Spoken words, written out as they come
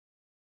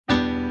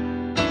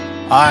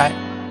Alright.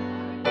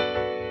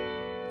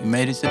 You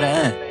made it to the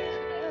end.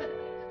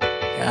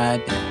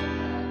 God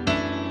damn.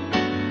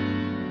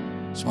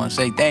 Just wanna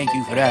say thank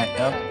you for that,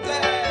 yo.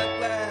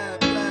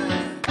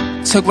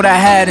 Took what I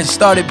had and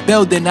started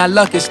building. Our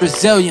luck is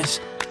resilience.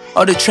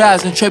 All the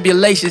trials and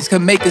tribulations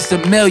can make us a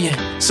million.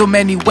 So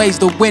many ways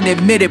to win,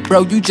 admit it,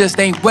 bro, you just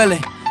ain't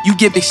willing. You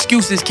give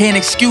excuses, can't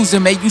excuse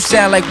them, man, you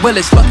sound like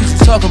Willis. Fuck is you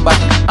talking about?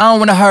 I don't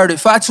wanna hurt it.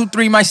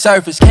 523 my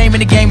surface. Came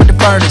in the game with the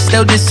furnace,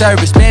 still did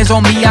service. Bands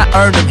on me, I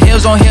earned them.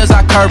 Hills on hills,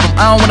 I curve them.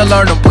 I don't wanna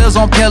learn them. Wheels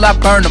on pill, I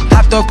burn them.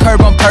 Hopped off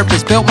curb on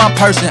purpose, built my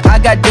person. I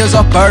got deals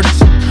off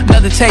burdens.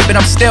 Another tape and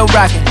I'm still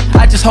rocking.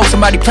 I just hope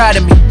somebody proud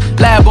of me.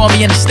 Labb on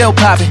me and it's still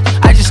popping.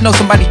 I just know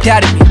somebody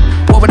doubted me.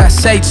 What would I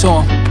say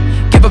to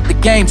him? Give up the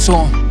game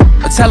to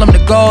him, or tell him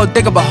to go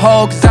dig up a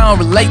hole, cause I don't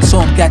relate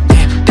to him.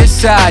 Goddamn.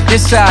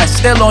 This side,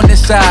 still on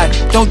this side.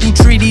 Don't do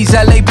treaties,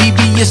 Labb,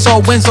 it's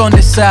all wins on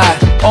this side.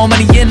 All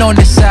money in on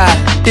this side,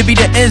 there be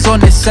the ends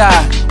on this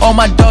side. All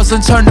my dogs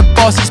done turn to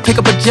bosses, pick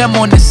up a gem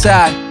on this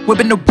side.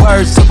 Whipping the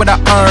words, took what I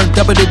earned,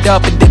 doubled it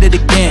up and did it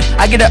again.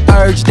 I get an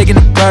urge, digging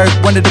the bird,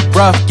 one of the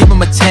rough, give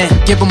him a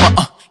 10, give him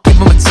a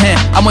 10.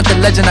 I want the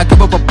legend, I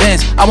give up a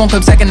Benz. I won't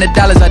come second to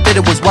dollars, I did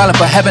it was wildin'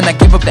 for heaven, I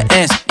give up the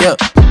ends, yeah.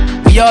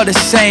 We all the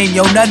same,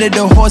 yo, none of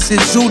the horses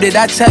zooted.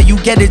 I tell you,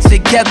 get it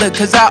together,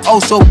 cause I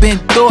also been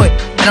through it.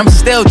 And I'm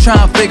still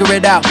trying to figure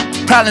it out.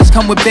 Problems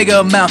come with bigger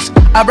amounts.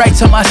 I write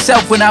to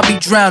myself when I be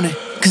drowning,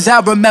 cause I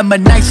remember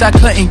nights I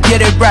couldn't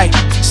get it right.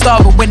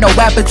 Starving with no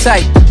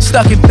appetite.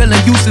 Stuck in feeling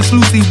useless,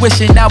 loosely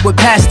wishing I would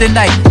pass the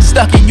night.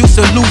 Stuck in used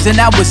to losing,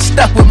 I was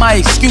stuck with my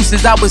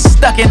excuses. I was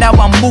stuck and now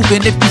I'm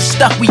moving. If you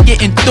stuck, we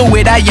getting through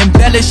it. I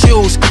embellish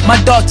shoes.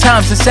 My dark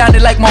times, it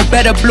sounded like more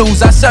better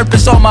blues. I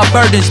surface all my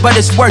burdens, but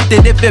it's worth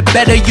it if it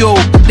better you.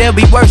 There'll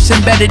be worse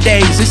and better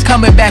days, it's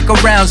coming back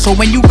around. So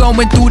when you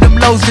going through them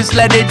lows, just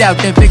let it out,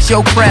 then fix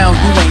your crown.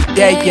 You ain't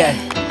there yet,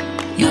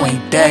 you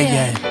ain't there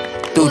yet.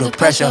 Through the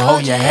pressure,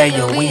 hold your head,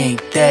 yo, we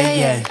ain't there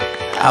yet.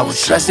 I was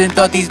stressing,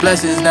 thought these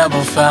blessings never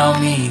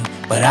found me,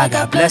 but I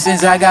got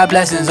blessings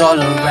all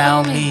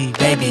around me.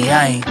 Baby,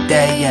 I ain't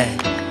there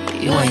yet,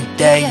 you ain't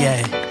there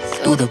yet.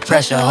 Through the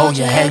pressure, hold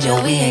your head,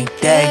 yo, we ain't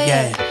there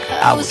yet.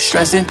 I was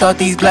stressing, thought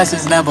these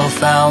blessings never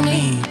found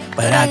me,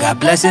 but I got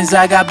blessings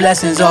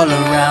all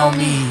around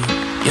me.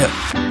 Yeah,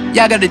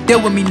 y'all gotta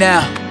deal with me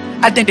now.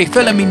 I think they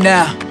feeling me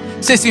now.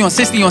 60 on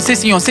 60 on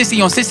 60 on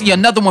 60 on 60,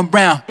 another one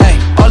brown. Hey,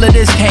 all of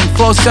this came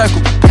full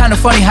circle. Kinda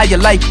funny how your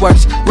life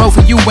works. Roll for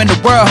you when the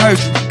world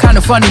hurts you.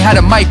 Kinda funny how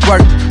the mic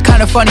work.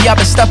 Kinda funny, I've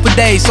been stuck for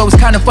days, so it's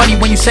kinda funny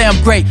when you say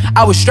I'm great.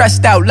 I was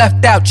stressed out,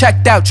 left out,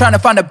 checked out, trying to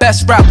find the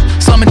best route.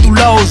 Slumming through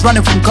lows,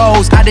 running from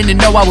goals, I didn't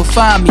know I would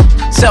find me.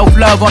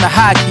 Self-love on a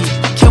high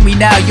key. Kill me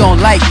now, you don't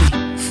like me.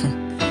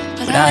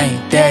 But I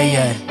ain't there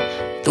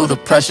yet. Through the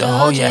pressure,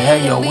 hold your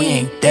head, yo, we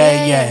ain't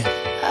there yet.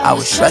 I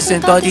was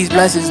stressing, thought these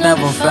blessings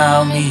never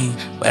found me,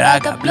 but I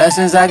got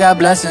blessings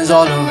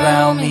all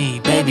around me.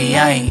 Baby,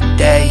 I ain't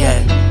there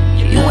yet,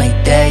 you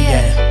ain't there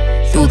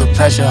yet. Through the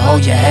pressure,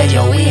 hold your head,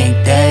 yo, we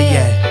ain't there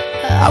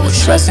yet. I was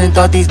stressing,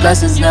 thought these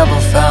blessings never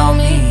found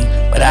me,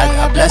 but I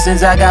got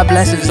blessings all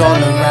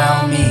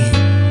around me.